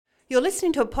You're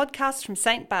listening to a podcast from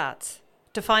St. Bart's.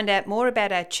 To find out more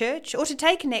about our church or to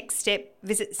take a next step,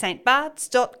 visit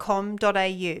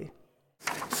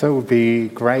stbarts.com.au. So it would be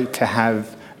great to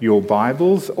have your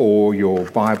Bibles or your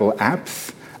Bible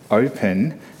apps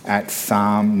open at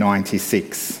Psalm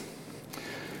 96.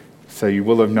 So you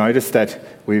will have noticed that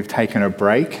we've taken a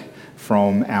break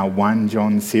from our 1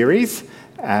 John series,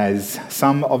 as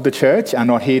some of the church are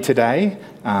not here today.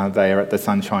 They are at the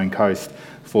Sunshine Coast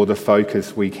for the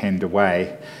Focus weekend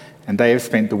away. And they have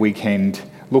spent the weekend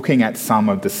looking at some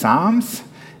of the Psalms,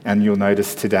 and you'll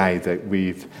notice today that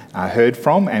we've heard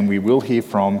from and we will hear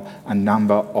from a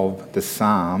number of the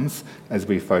Psalms as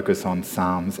we focus on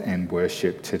Psalms and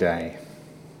worship today.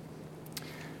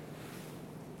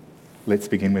 Let's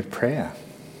begin with prayer.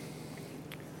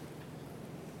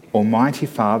 Almighty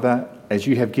Father, as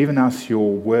you have given us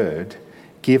your word,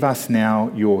 give us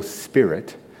now your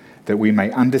Spirit that we may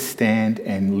understand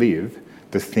and live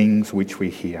the things which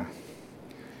we hear.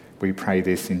 We pray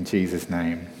this in Jesus'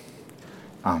 name.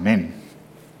 Amen.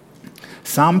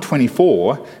 Psalm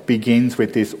 24 begins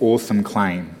with this awesome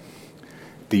claim.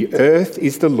 The earth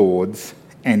is the Lord's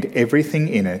and everything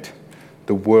in it,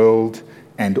 the world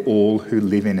and all who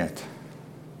live in it.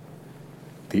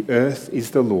 The earth is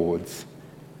the Lord's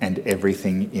and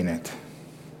everything in it.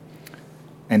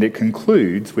 And it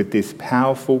concludes with this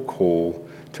powerful call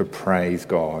to praise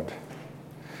God.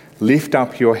 Lift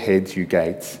up your heads, you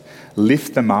gates.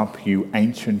 Lift them up, you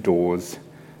ancient doors,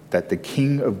 that the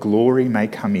King of glory may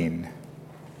come in.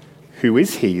 Who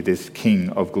is he, this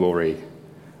King of glory?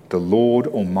 The Lord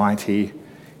Almighty.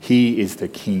 He is the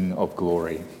King of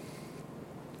glory.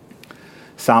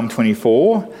 Psalm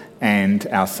 24 and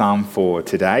our psalm for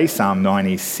today, Psalm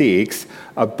 96,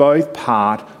 are both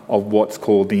part of what's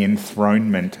called the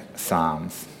enthronement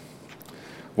psalms.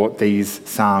 What these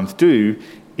psalms do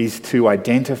is to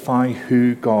identify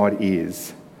who God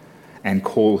is and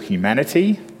call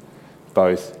humanity,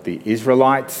 both the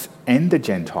Israelites and the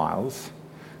Gentiles,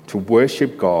 to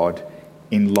worship God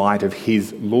in light of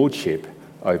his lordship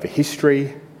over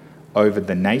history, over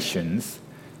the nations,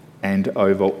 and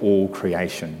over all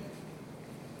creation.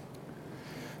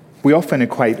 We often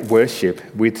equate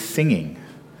worship with singing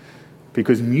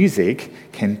because music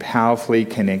can powerfully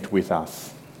connect with us.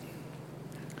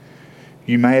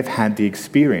 You may have had the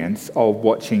experience of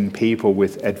watching people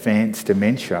with advanced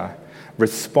dementia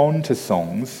respond to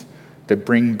songs that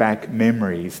bring back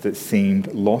memories that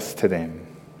seemed lost to them.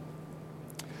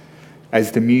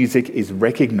 As the music is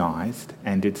recognised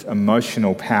and its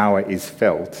emotional power is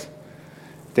felt,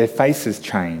 their faces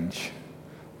change.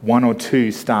 One or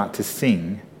two start to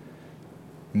sing,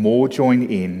 more join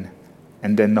in,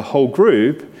 and then the whole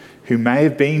group, who may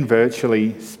have been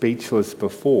virtually speechless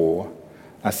before,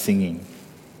 are singing.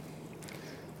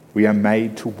 We are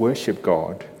made to worship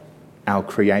God, our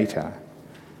Creator,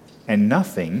 and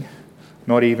nothing,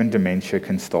 not even dementia,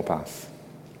 can stop us.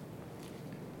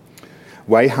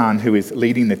 Rouhead, who is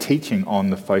leading the teaching on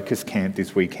the Focus Camp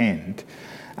this weekend,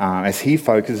 as he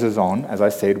focuses on, as I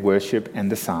said, worship and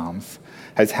the Psalms,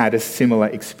 has had a similar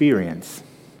experience.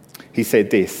 He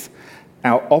said this: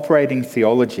 our operating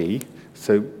theology,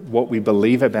 so what we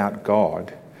believe about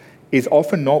God, is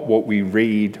often not what we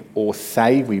read or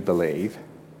say we believe,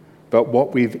 but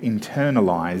what we've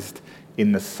internalised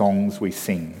in the songs we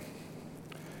sing.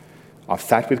 I've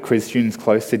sat with Christians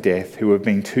close to death who have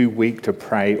been too weak to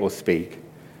pray or speak,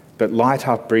 but light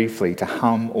up briefly to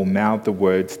hum or mouth the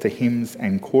words to hymns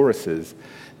and choruses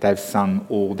they've sung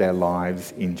all their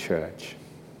lives in church.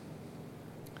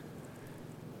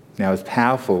 Now, as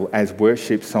powerful as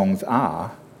worship songs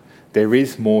are, there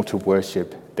is more to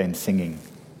worship than singing.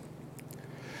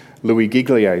 Louis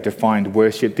Giglio defined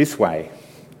worship this way: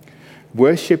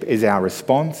 worship is our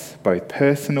response, both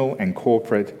personal and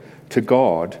corporate, to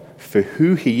God for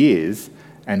who he is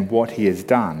and what he has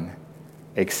done,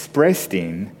 expressed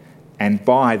in and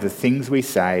by the things we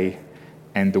say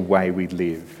and the way we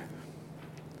live.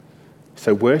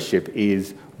 So worship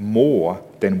is more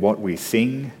than what we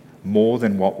sing, more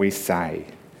than what we say.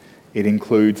 It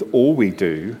includes all we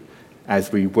do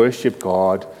as we worship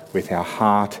God with our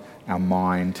heart, our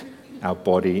mind, our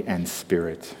body and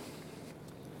spirit.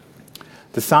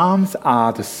 The Psalms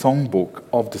are the songbook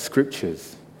of the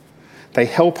Scriptures. They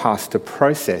help us to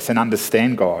process and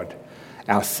understand God,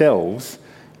 ourselves,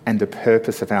 and the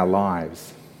purpose of our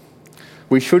lives.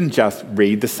 We shouldn't just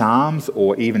read the Psalms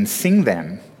or even sing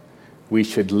them. We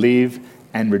should live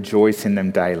and rejoice in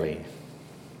them daily.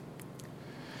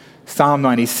 Psalm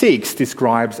 96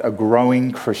 describes a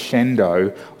growing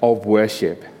crescendo of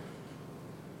worship.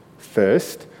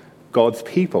 First, God's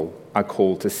people are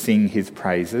called to sing his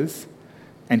praises,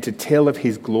 and to tell of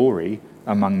his glory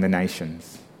among the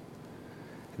nations.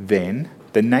 Then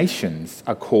the nations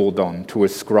are called on to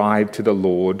ascribe to the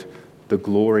Lord the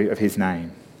glory of his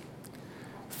name.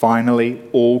 Finally,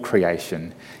 all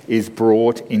creation is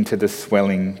brought into the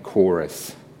swelling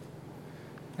chorus.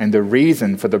 And the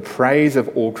reason for the praise of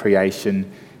all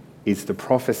creation is the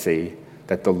prophecy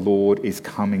that the Lord is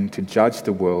coming to judge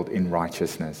the world in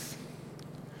righteousness.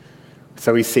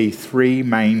 So we see three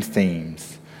main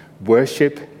themes: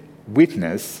 worship,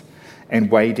 witness,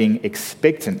 and waiting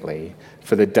expectantly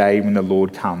for the day when the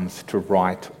Lord comes to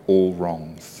right all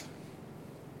wrongs.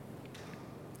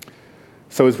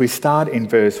 So as we start in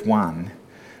verse 1,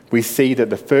 we see that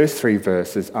the first three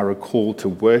verses are a call to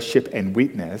worship and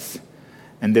witness,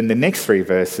 and then the next three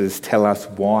verses tell us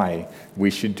why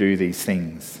we should do these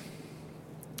things.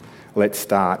 Let's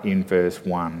start in verse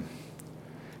 1.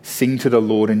 Sing to the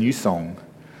Lord a new song.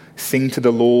 Sing to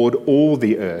the Lord all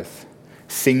the earth.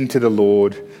 Sing to the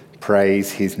Lord,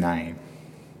 praise his name.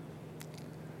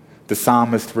 The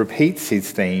psalmist repeats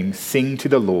his theme, sing to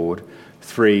the Lord,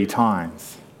 3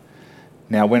 times.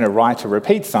 Now, when a writer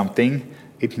repeats something,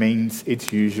 it means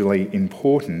it's usually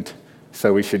important,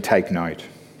 so we should take note.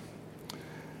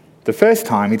 The first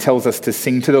time he tells us to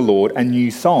sing to the Lord a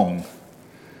new song.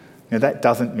 Now, that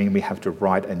doesn't mean we have to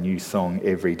write a new song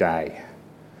every day,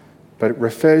 but it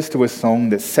refers to a song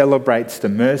that celebrates the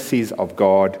mercies of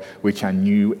God, which are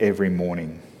new every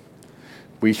morning.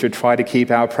 We should try to keep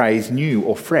our praise new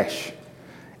or fresh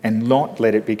and not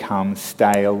let it become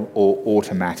stale or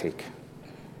automatic.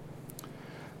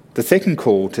 The second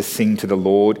call to sing to the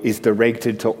Lord is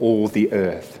directed to all the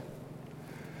earth.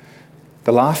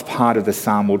 The last part of the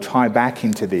psalm will tie back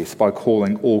into this by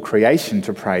calling all creation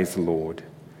to praise the Lord.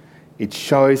 It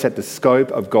shows that the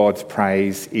scope of God's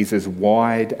praise is as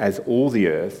wide as all the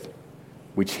earth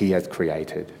which he has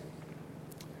created.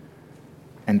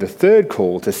 And the third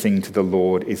call to sing to the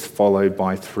Lord is followed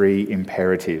by 3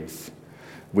 imperatives,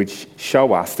 which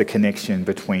show us the connection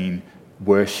between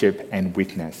worship and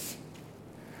witness.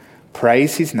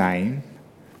 Praise his name,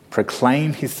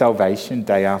 proclaim his salvation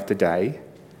day after day,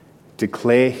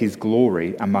 declare his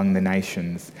glory among the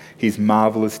nations, his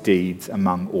marvellous deeds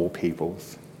among all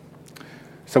peoples.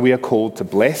 So we are called to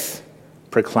bless,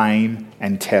 proclaim,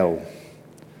 and tell.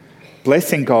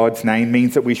 Blessing God's name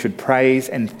means that we should praise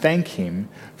and thank him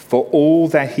for all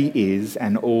that he is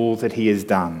and all that he has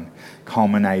done,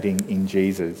 culminating in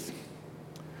Jesus.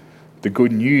 The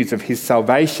good news of his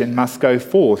salvation must go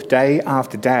forth day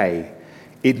after day.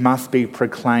 It must be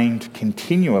proclaimed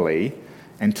continually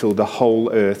until the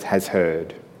whole earth has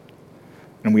heard.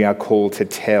 And we are called to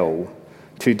tell,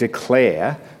 to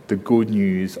declare the good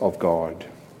news of God.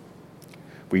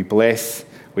 We bless,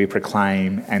 we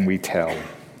proclaim, and we tell.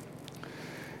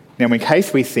 Now, in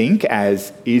case we think,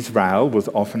 as Israel was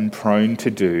often prone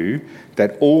to do,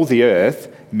 that all the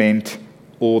earth meant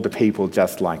all the people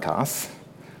just like us,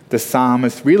 the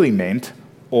psalmist really meant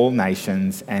all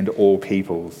nations and all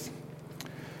peoples.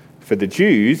 For the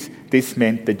Jews, this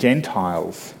meant the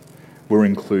Gentiles were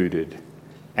included.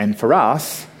 And for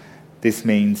us, this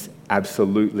means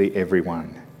absolutely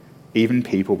everyone, even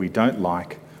people we don't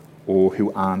like or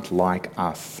who aren't like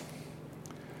us.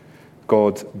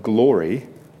 God's glory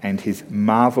and his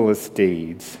marvellous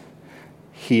deeds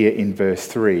here in verse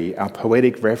 3 are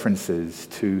poetic references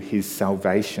to his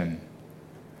salvation.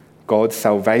 God's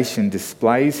salvation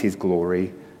displays his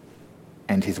glory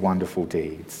and his wonderful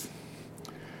deeds.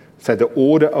 So the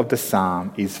order of the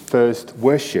psalm is first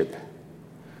worship.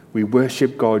 We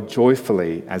worship God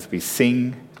joyfully as we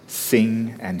sing,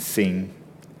 sing, and sing.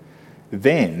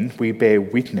 Then we bear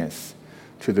witness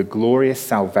to the glorious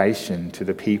salvation to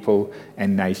the people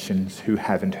and nations who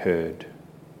haven't heard.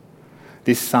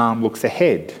 This psalm looks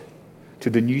ahead to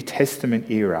the New Testament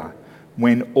era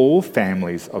when all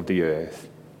families of the earth,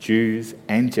 Jews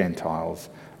and Gentiles,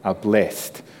 are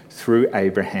blessed through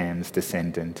Abraham's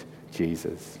descendant,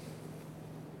 Jesus.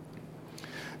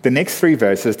 The next 3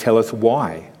 verses tell us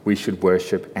why we should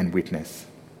worship and witness.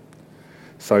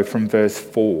 So from verse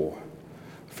 4,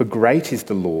 "For great is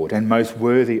the Lord and most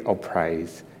worthy of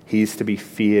praise. He is to be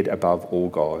feared above all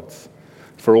gods.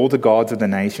 For all the gods of the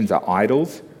nations are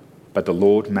idols, but the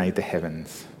Lord made the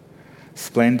heavens.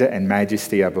 Splendour and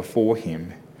majesty are before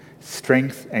him.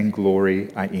 Strength and glory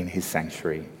are in his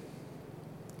sanctuary."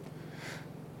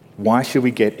 Why should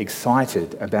we get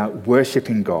excited about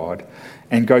worshipping God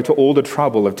and go to all the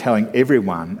trouble of telling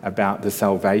everyone about the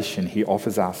salvation he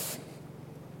offers us?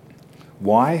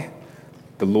 Why?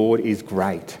 The Lord is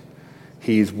great.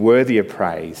 He is worthy of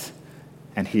praise,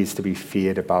 and he is to be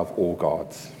feared above all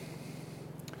gods.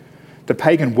 The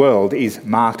pagan world is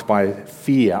marked by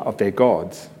fear of their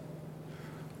gods.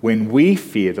 When we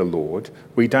fear the Lord,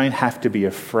 we don't have to be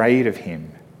afraid of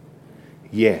him.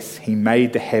 Yes, he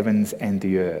made the heavens and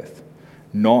the earth,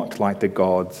 not like the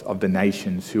gods of the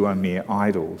nations who are mere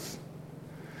idols.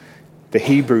 The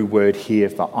Hebrew word here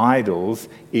for idols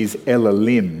is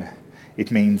elalim.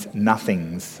 It means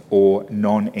nothings or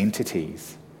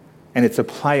non-entities. And it's a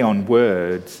play on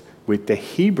words with the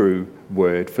Hebrew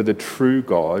word for the true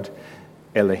God,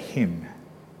 Elohim.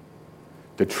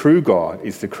 The true God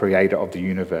is the creator of the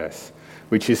universe,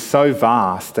 which is so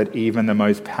vast that even the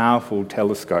most powerful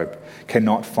telescope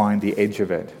cannot find the edge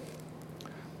of it.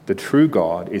 The true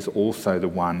God is also the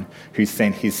one who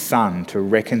sent his Son to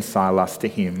reconcile us to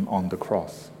him on the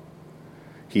cross.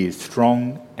 He is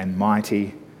strong and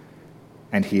mighty,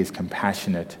 and he is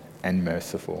compassionate and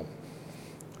merciful.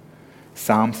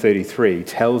 Psalm 33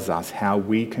 tells us how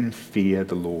we can fear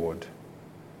the Lord.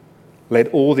 Let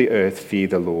all the earth fear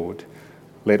the Lord.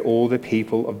 Let all the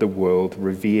people of the world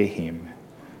revere him.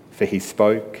 For he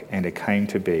spoke and it came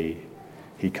to be.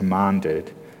 He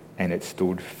commanded and it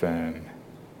stood firm.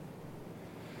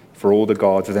 For all the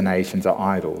gods of the nations are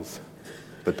idols,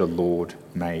 but the Lord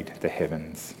made the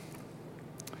heavens.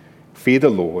 Fear the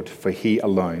Lord, for he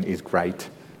alone is great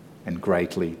and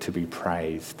greatly to be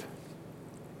praised.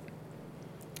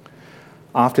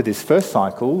 After this first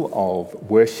cycle of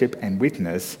worship and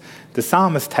witness, the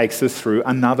psalmist takes us through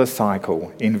another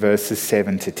cycle in verses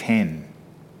 7 to 10.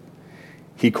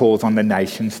 He calls on the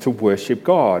nations to worship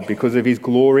God because of his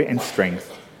glory and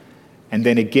strength, and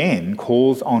then again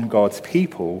calls on God's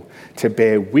people to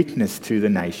bear witness to the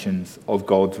nations of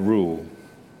God's rule.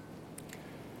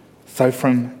 So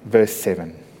from verse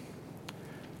 7,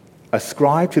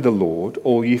 ascribe to the Lord,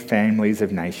 all you families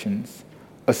of nations.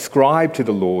 Ascribe to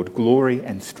the Lord glory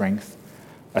and strength.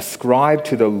 Ascribe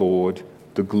to the Lord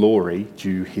the glory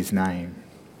due his name.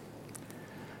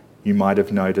 You might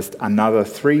have noticed another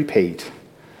three-peat.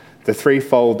 The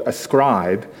threefold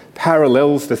ascribe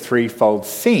parallels the threefold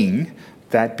sing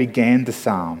that began the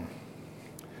psalm.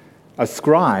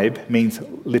 Ascribe means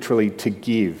literally to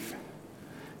give.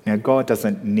 Now, God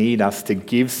doesn't need us to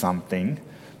give something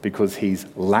because he's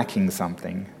lacking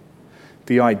something.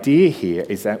 The idea here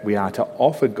is that we are to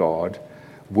offer God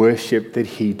worship that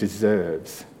he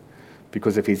deserves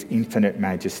because of his infinite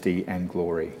majesty and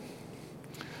glory.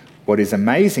 What is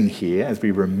amazing here, as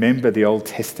we remember the Old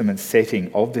Testament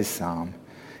setting of this psalm,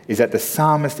 is that the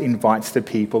psalmist invites the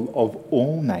people of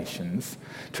all nations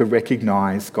to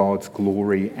recognise God's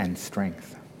glory and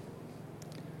strength.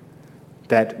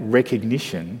 That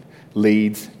recognition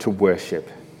leads to worship.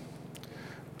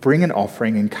 Bring an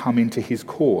offering and come into his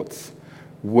courts.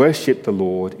 Worship the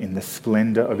Lord in the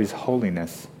splendour of his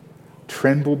holiness.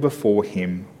 Tremble before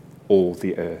him, all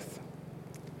the earth.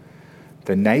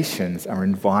 The nations are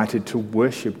invited to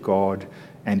worship God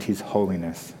and his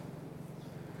holiness.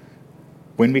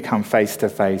 When we come face to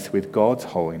face with God's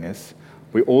holiness,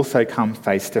 we also come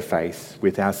face to face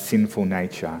with our sinful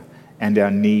nature and our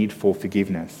need for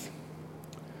forgiveness.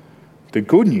 The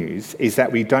good news is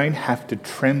that we don't have to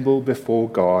tremble before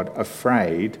God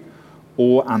afraid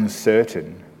or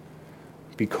uncertain,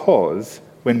 because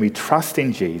when we trust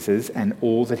in Jesus and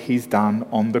all that he's done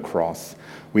on the cross,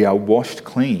 we are washed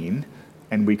clean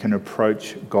and we can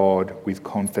approach God with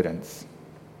confidence.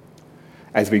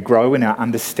 As we grow in our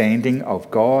understanding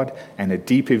of God and a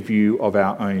deeper view of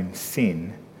our own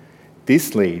sin,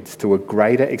 this leads to a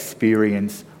greater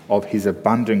experience of his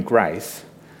abundant grace,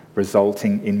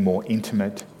 resulting in more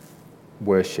intimate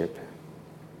worship.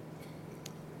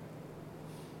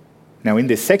 Now, in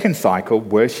this second cycle,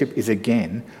 worship is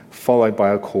again followed by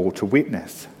a call to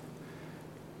witness.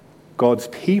 God's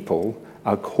people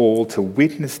are called to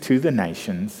witness to the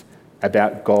nations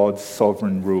about God's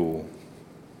sovereign rule.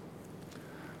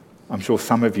 I'm sure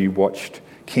some of you watched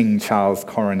King Charles'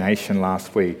 coronation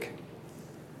last week.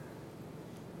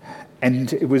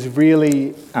 And it was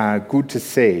really good to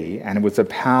see, and it was a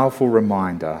powerful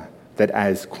reminder that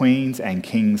as queens and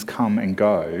kings come and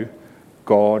go,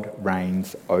 God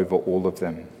reigns over all of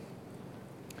them.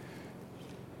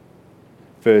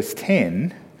 Verse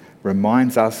 10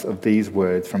 reminds us of these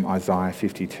words from Isaiah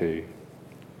 52.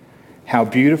 How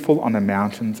beautiful on the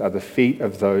mountains are the feet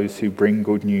of those who bring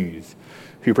good news,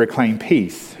 who proclaim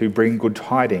peace, who bring good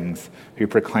tidings, who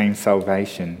proclaim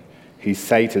salvation, who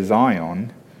say to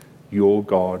Zion, your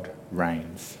God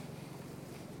reigns.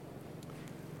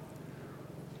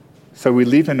 So we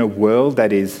live in a world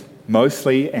that is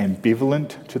mostly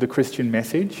ambivalent to the Christian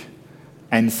message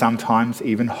and sometimes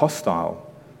even hostile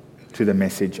to the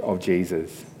message of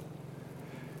Jesus.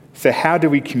 So how do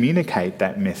we communicate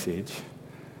that message?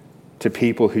 to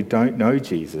people who don't know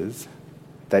Jesus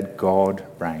that God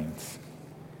reigns.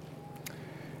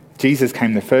 Jesus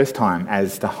came the first time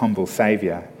as the humble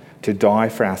Saviour to die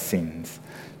for our sins,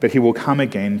 but he will come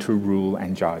again to rule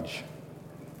and judge.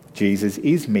 Jesus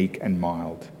is meek and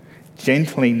mild,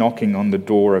 gently knocking on the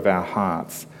door of our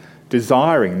hearts,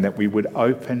 desiring that we would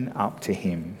open up to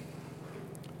him.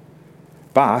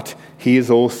 But he is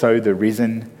also the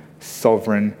risen,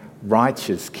 sovereign,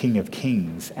 righteous King of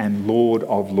Kings and Lord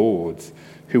of Lords,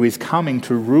 who is coming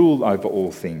to rule over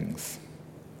all things.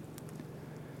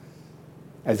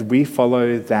 As we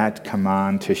follow that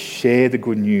command to share the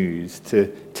good news, to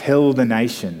tell the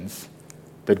nations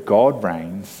that God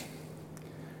reigns,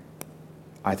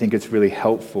 I think it's really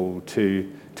helpful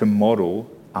to model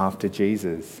after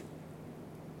Jesus.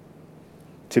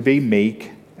 To be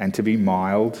meek and to be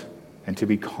mild and to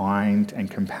be kind and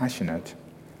compassionate,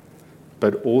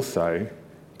 but also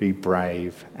be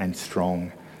brave and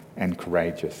strong and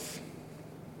courageous.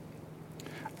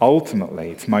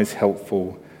 Ultimately, it's most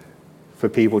helpful for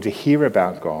people to hear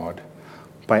about God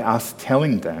by us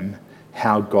telling them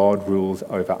how God rules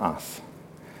over us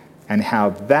and how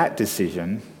that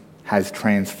decision has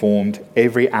transformed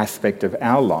every aspect of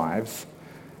our lives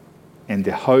and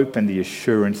the hope and the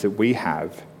assurance that we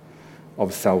have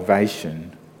of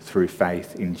salvation through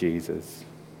faith in Jesus.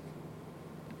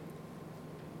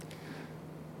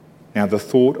 Now, the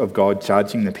thought of God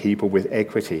judging the people with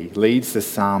equity leads the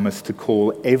psalmist to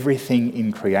call everything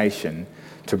in creation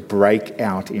to break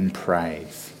out in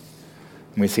praise.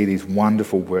 And we see these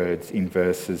wonderful words in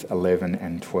verses 11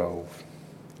 and 12.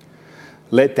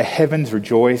 Let the heavens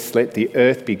rejoice, let the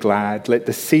earth be glad, let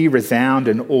the sea resound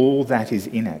and all that is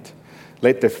in it.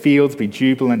 Let the fields be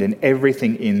jubilant and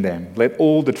everything in them. Let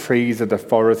all the trees of the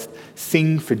forest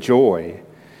sing for joy.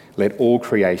 Let all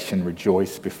creation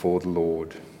rejoice before the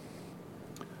Lord.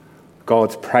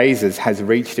 God's praises has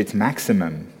reached its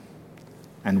maximum.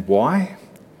 And why?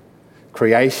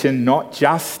 Creation, not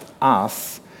just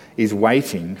us, is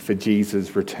waiting for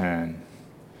Jesus' return.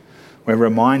 We're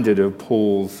reminded of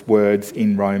Paul's words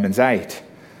in Romans 8,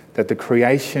 that the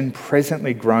creation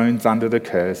presently groans under the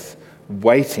curse,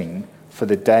 waiting for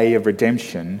the day of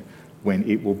redemption when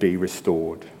it will be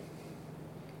restored.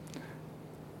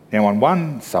 Now, on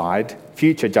one side,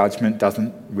 future judgment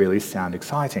doesn't really sound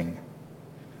exciting.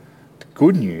 The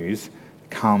good news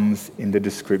comes in the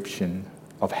description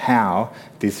of how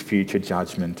this future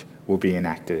judgment will be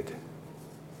enacted.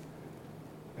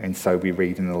 And so we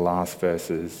read in the last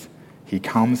verses, he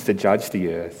comes to judge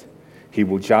the earth. He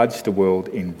will judge the world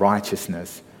in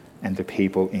righteousness and the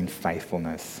people in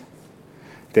faithfulness.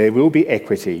 There will be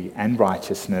equity and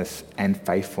righteousness and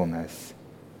faithfulness.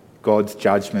 God's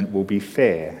judgment will be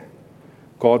fair.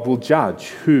 God will judge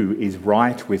who is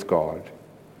right with God.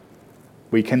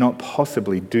 We cannot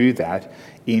possibly do that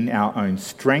in our own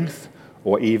strength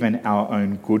or even our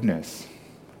own goodness.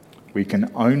 We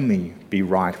can only be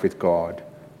right with God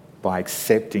by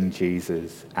accepting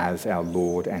Jesus as our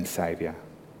Lord and Saviour.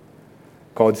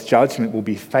 God's judgment will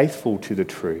be faithful to the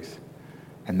truth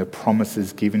and the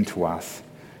promises given to us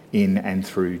in and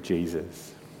through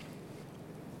Jesus.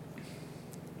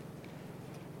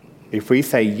 If we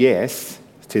say yes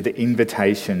to the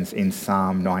invitations in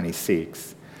Psalm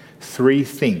 96, 3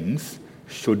 things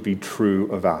should be true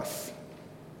of us.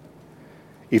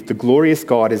 If the glorious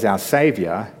God is our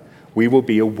Saviour, we will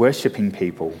be a worshipping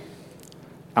people.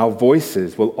 Our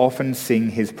voices will often sing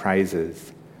his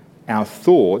praises. Our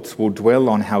thoughts will dwell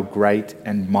on how great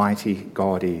and mighty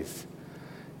God is,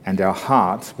 and our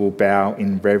hearts will bow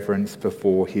in reverence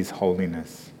before his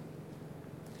holiness.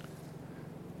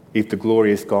 If the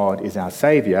glorious God is our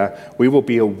Saviour, we will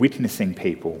be a witnessing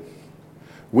people.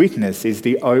 Witness is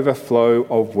the overflow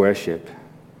of worship.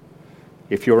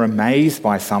 If you're amazed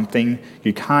by something,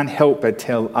 you can't help but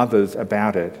tell others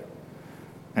about it.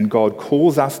 And God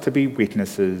calls us to be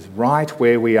witnesses right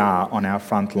where we are on our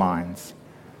front lines.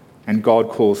 And God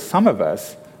calls some of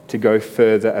us to go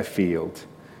further afield,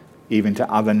 even to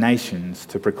other nations,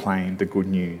 to proclaim the good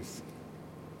news.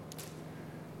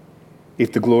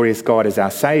 If the glorious God is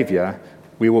our Saviour,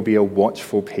 we will be a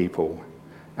watchful people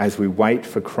as we wait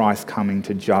for Christ's coming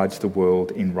to judge the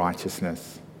world in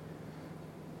righteousness.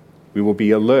 We will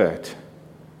be alert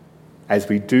as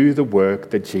we do the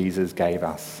work that Jesus gave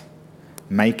us,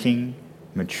 maturing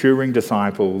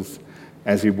disciples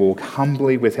as we walk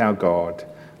humbly with our God,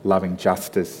 loving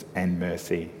justice and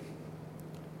mercy.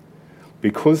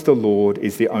 Because the Lord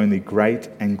is the only great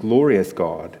and glorious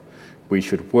God, we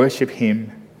should worship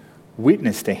him,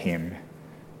 witness to him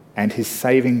and his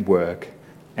saving work,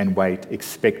 and wait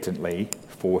expectantly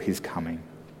for his coming.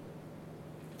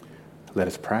 Let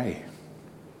us pray.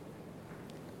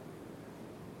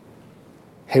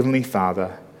 Heavenly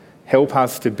Father, help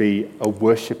us to be a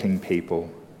worshipping people.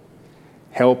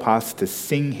 Help us to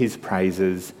sing his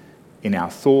praises in our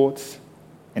thoughts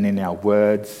and in our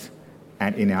words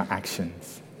and in our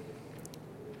actions.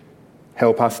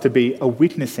 Help us to be a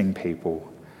witnessing people,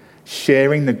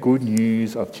 sharing the good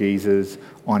news of Jesus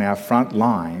on our front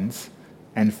lines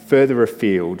and further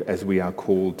afield as we are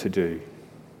called to do.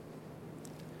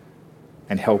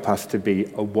 And help us to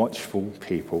be a watchful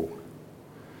people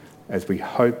as we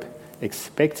hope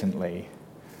expectantly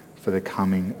for the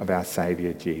coming of our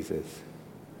Saviour Jesus.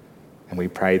 And we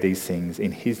pray these things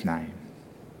in his name.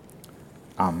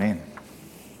 Amen.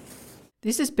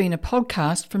 This has been a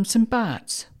podcast from St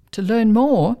Bart's. To learn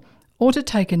more or to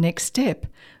take a next step,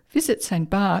 visit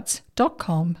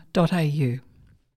stbarts.com.au.